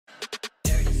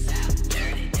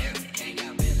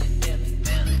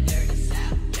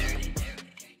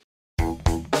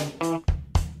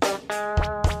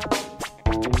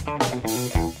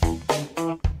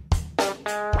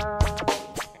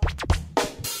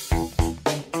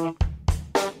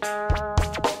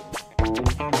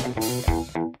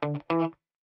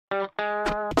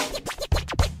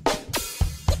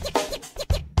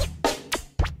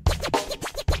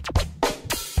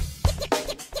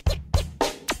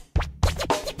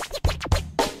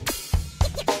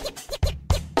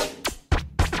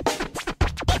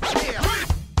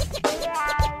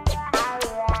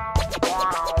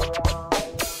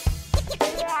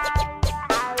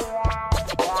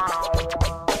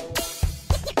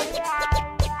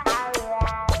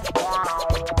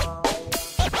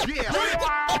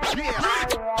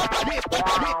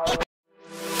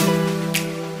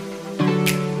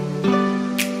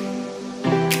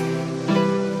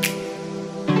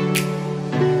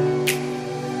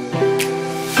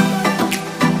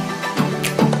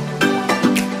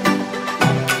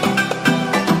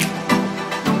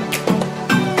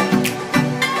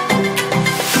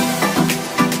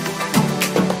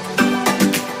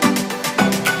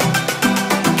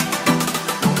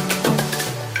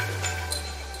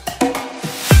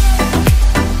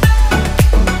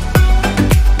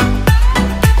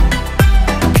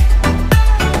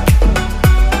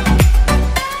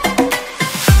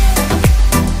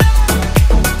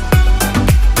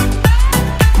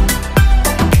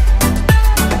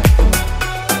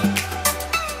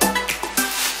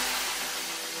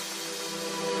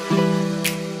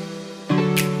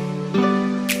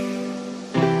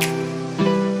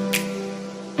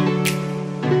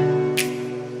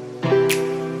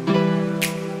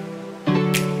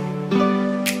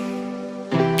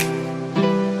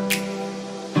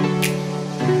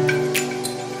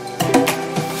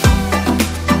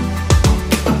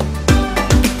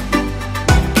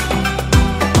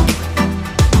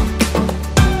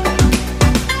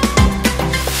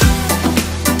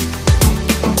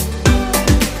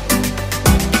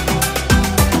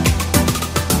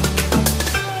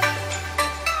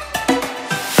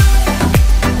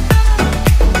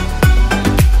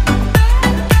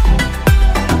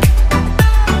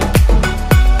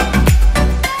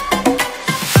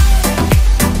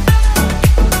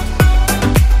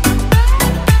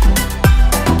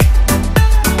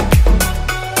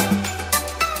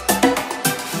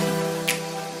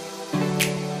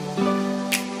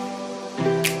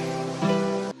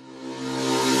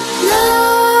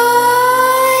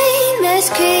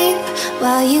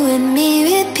while you and me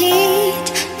repeat.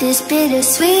 This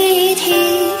bittersweet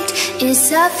heat is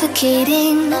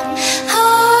suffocating.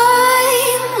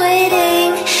 I'm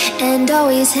waiting and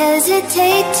always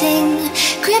hesitating.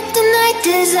 Kryptonite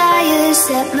desires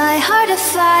set my heart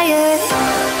afire.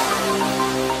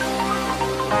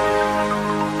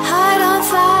 Heart on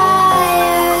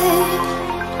fire.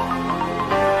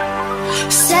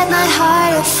 Set my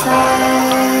heart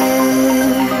afire.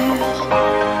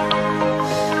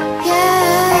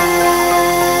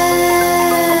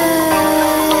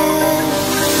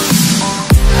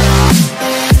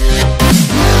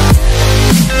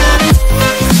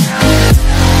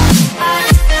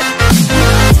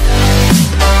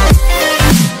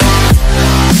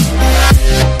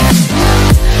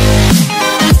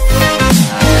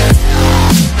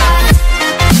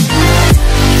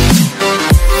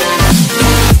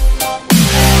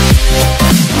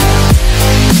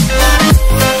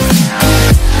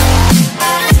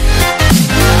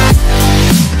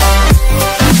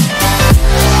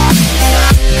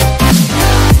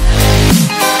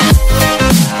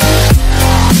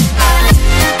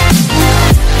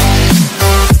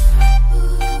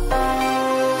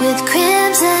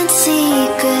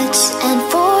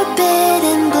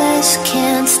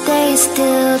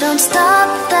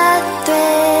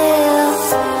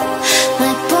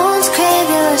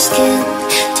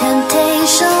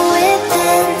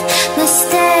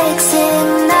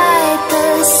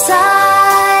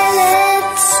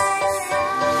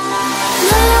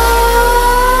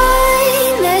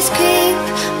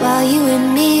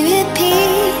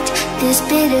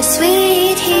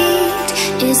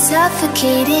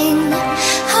 Suffocating.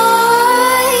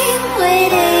 I'm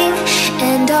waiting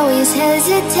and always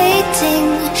hesitating.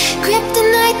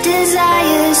 Kryptonite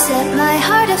desires set my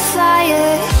heart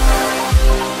afire.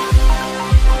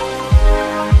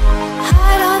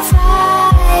 Heart on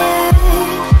fire.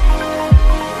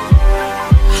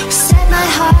 Set my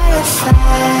heart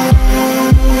afire.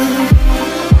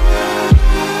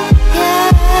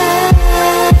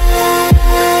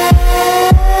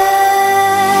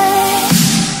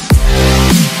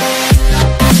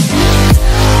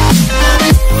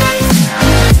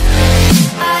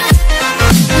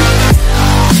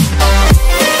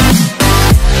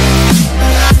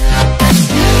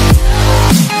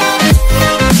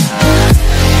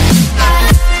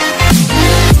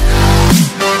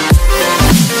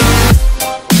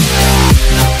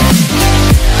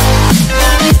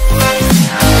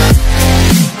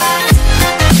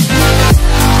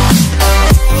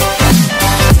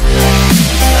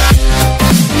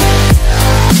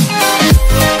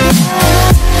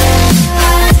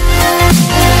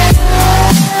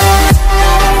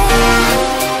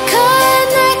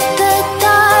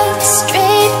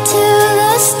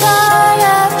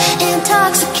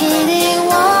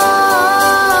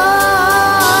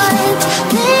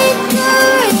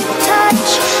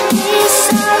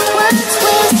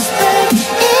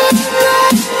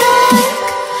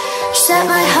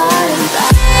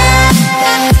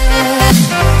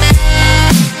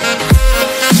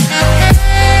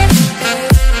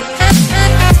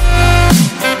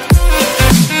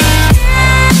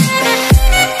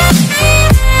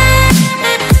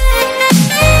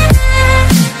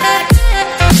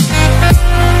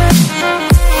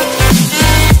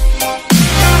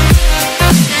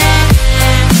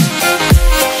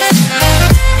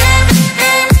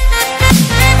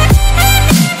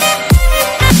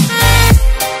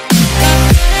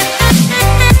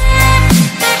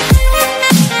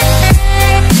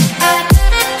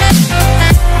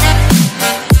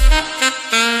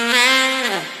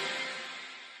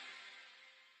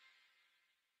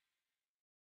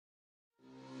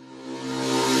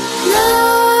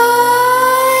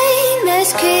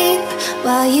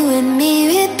 While you and me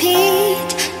repeat,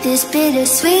 this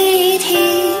bittersweet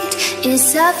heat is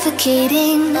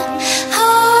suffocating.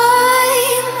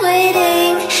 I'm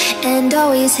waiting and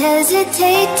always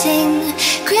hesitating.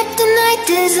 Kryptonite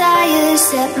desires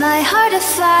set my heart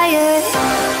afire.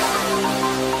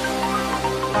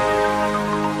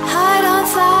 Heart on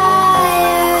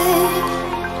fire.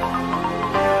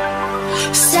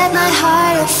 Set my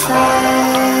heart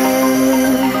afire.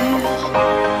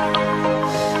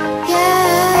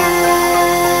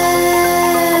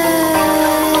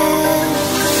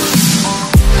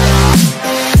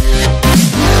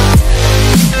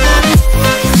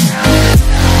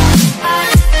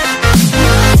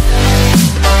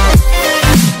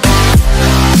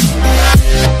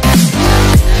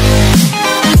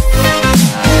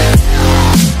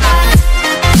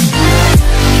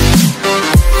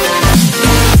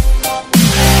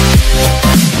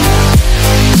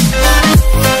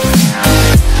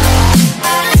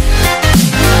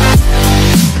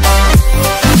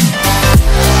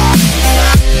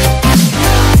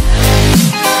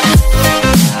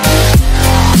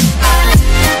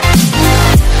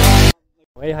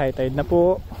 high tide na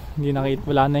po. Hindi nakita,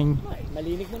 wala na yung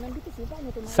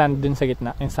sand dun sa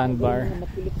gitna, yung sandbar.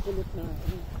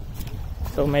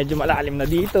 So medyo malalim na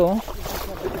dito.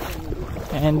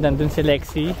 And nandun si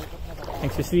Lexi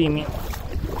nagsiswimming.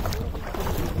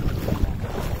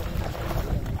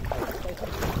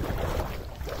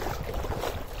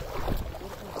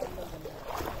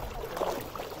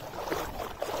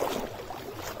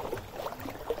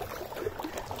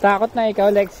 Takot na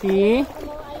ikaw, Lexi?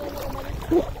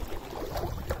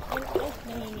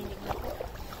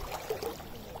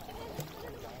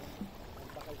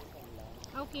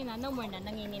 Okay na, no more na.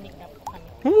 Nanginginig na kami.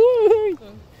 Uy!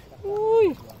 Uy!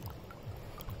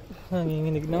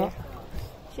 Nanginginig na.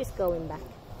 She's going back.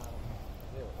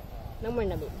 No more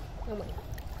na, baby. No more.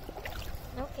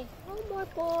 Okay. No more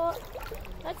po.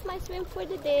 That's my swim for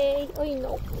the day. Uy,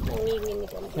 no.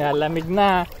 Nanginginig kami. Lamig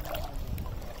na.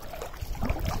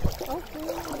 Okay.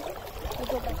 I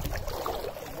go back.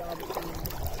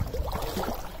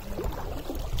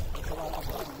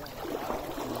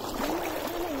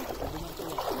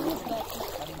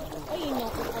 Ay, no.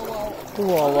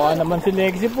 Wawa naman si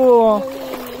Lexi po.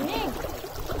 Nanginginig.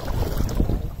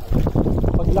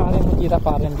 Paglaki mo tira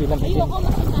para hindi lang. Ayoko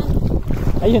masasan.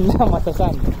 Ayun lang,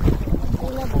 matasan.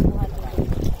 Wala ba buhat?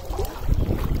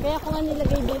 Kaya ko nga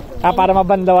nilagay dito. Para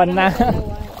mabandawan na.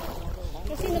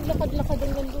 Kasi naglakad-lakad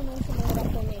din lang doon sa mga rock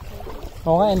formation.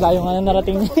 Oo nga, layo nga na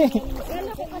narating niya.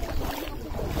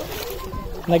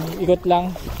 Nag-ikot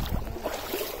lang.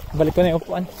 Balik ko na yung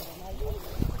upuan.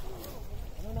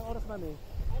 Anong oras ba, May?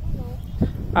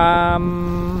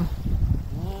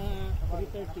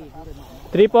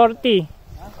 3:40.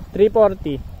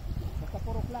 3:40. Basta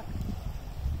 4 o'clock.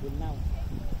 Till now.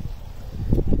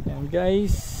 Ayan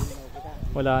guys.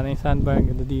 Wala na yung sandbar.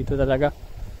 Ganda dito talaga.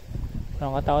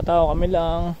 Nakatawa-tawa kami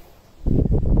lang.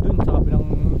 Dun sa kabilang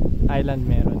island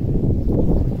meron.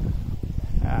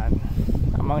 Ayan.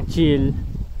 Tamang chill.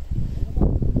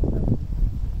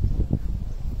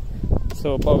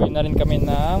 So pauwi na rin kami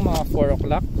ng mga 4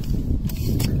 o'clock.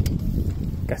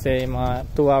 Kasi mga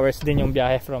 2 hours din yung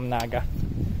biyahe from Naga.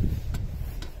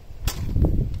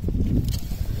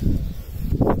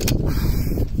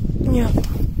 Yeah.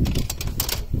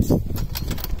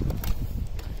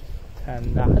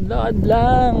 Lakad-lakad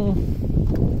lang.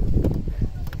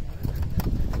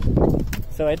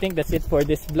 So I think that's it for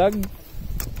this vlog.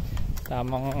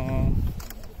 Tamang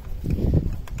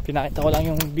pinakita ko lang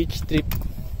yung beach trip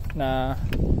na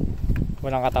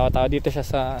walang katawa-tawa. Dito siya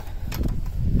sa,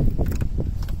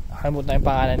 nakalimutan na yung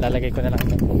pangalan, lalagay ko na lang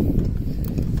yun.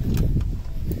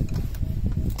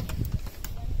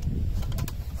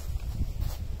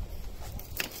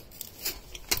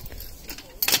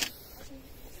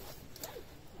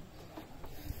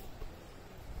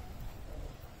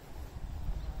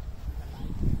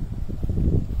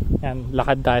 Yan,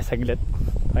 lakad tayo saglit.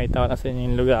 Pakita ko na sa inyo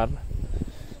yung lugar.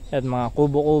 Yan, mga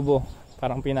kubo-kubo.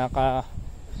 Parang pinaka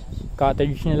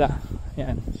cottage nila.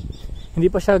 Yan. Hindi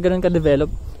pa siya ganoon ka-develop.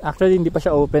 Actually, hindi pa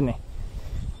siya open eh.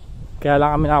 Kaya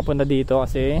lang kami nakapunta dito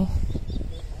kasi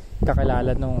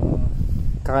kakilala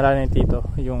ng tito.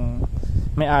 Yung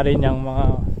may-ari niyang mga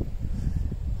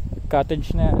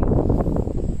cottage na yan.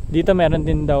 Dito meron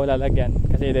din daw lalagyan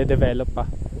kasi i-develop pa.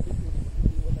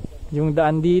 Yung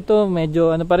daan dito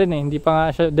medyo ano pa rin eh, hindi pa nga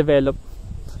siya develop.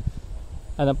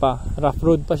 Ano pa, rough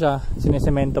road pa siya,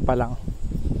 sinisemento pa lang.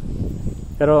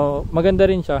 Pero maganda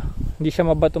rin siya, hindi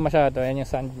siya mabato masyado. Ayan yung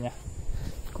sand niya.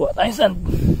 Kuha tayong sand.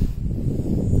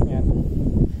 Ayan.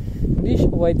 Hindi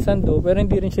siya white sand do, pero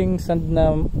hindi rin siya yung sand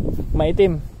na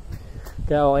maitim.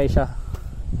 Kaya okay siya.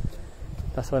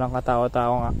 Tapos walang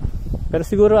katao-tao nga. Pero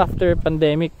siguro after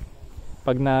pandemic,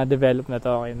 pag na-develop na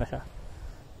to, okay na siya.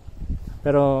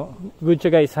 Pero good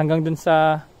siya guys, hanggang dun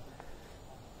sa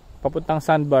papuntang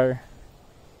sandbar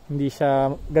hindi siya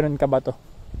ganun kabato.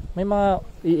 May mga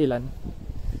iilan.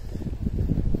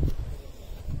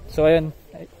 So ayun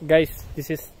guys,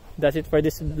 that's it for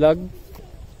this vlog.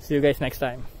 See you guys next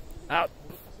time. Out.